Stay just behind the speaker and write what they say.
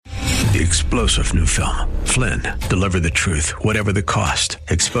The explosive new film, Flynn, Deliver the Truth, Whatever the Cost,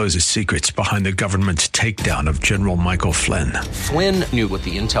 exposes secrets behind the government's takedown of General Michael Flynn. Flynn knew what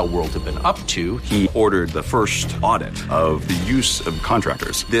the intel world had been up to. He ordered the first audit of the use of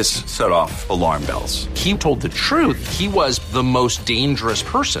contractors. This set off alarm bells. He told the truth. He was the most dangerous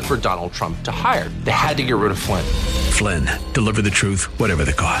person for Donald Trump to hire. They had to get rid of Flynn. Flynn, Deliver the Truth, Whatever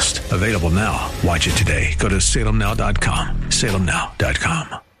the Cost. Available now. Watch it today. Go to salemnow.com.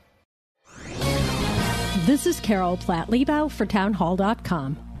 salemnow.com. This is Carol Platt Liebau for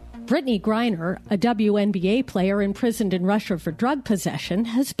townhall.com. Brittany Griner, a WNBA player imprisoned in Russia for drug possession,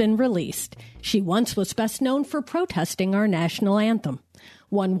 has been released. She once was best known for protesting our national anthem.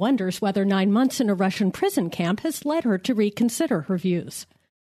 One wonders whether 9 months in a Russian prison camp has led her to reconsider her views.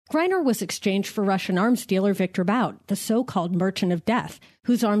 Griner was exchanged for Russian arms dealer Victor Bout, the so-called merchant of death,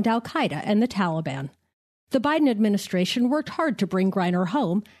 who's armed al-Qaeda and the Taliban. The Biden administration worked hard to bring Griner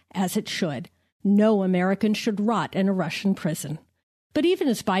home, as it should. No American should rot in a Russian prison. But even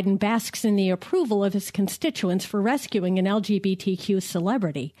as Biden basks in the approval of his constituents for rescuing an LGBTQ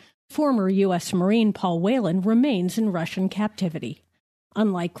celebrity, former U.S. Marine Paul Whelan remains in Russian captivity.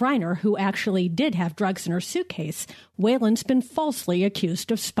 Unlike Griner, who actually did have drugs in her suitcase, Whelan's been falsely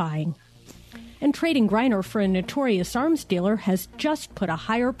accused of spying. And trading Griner for a notorious arms dealer has just put a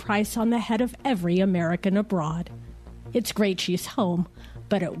higher price on the head of every American abroad. It's great she's home,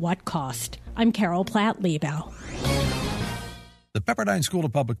 but at what cost? I'm Carol Platt Liebau. The Pepperdine School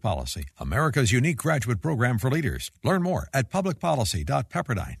of Public Policy, America's unique graduate program for leaders. Learn more at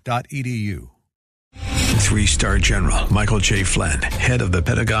publicpolicy.pepperdine.edu. 3-star General Michael J. Flynn, head of the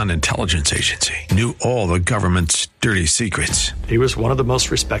Pentagon Intelligence Agency, knew all the government's dirty secrets. He was one of the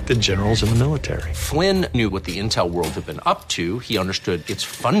most respected generals in the military. Flynn knew what the intel world had been up to. He understood its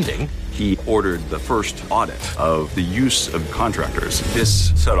funding. He ordered the first audit of the use of contractors.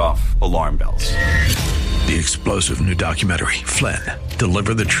 This set off alarm bells. The explosive new documentary, Flynn,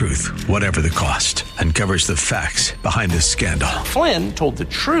 Deliver the Truth, Whatever the Cost, uncovers the facts behind this scandal. Flynn told the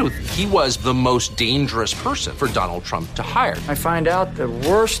truth. He was the most dangerous person for Donald Trump to hire. I find out the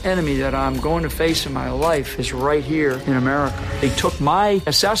worst enemy that I'm going to face in my life is right here in America. They took my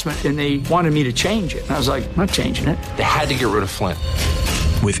assessment and they wanted me to change it. And I was like, I'm not changing it. They had to get rid of Flynn.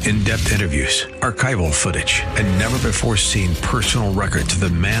 With in-depth interviews, archival footage, and never-before-seen personal records of the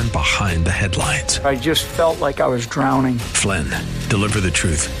man behind the headlines. I just felt like I was drowning. Flynn, Deliver the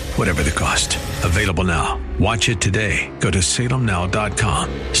Truth, Whatever the Cost. Available now. Watch it today. Go to salemnow.com.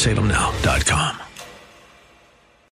 salemnow.com.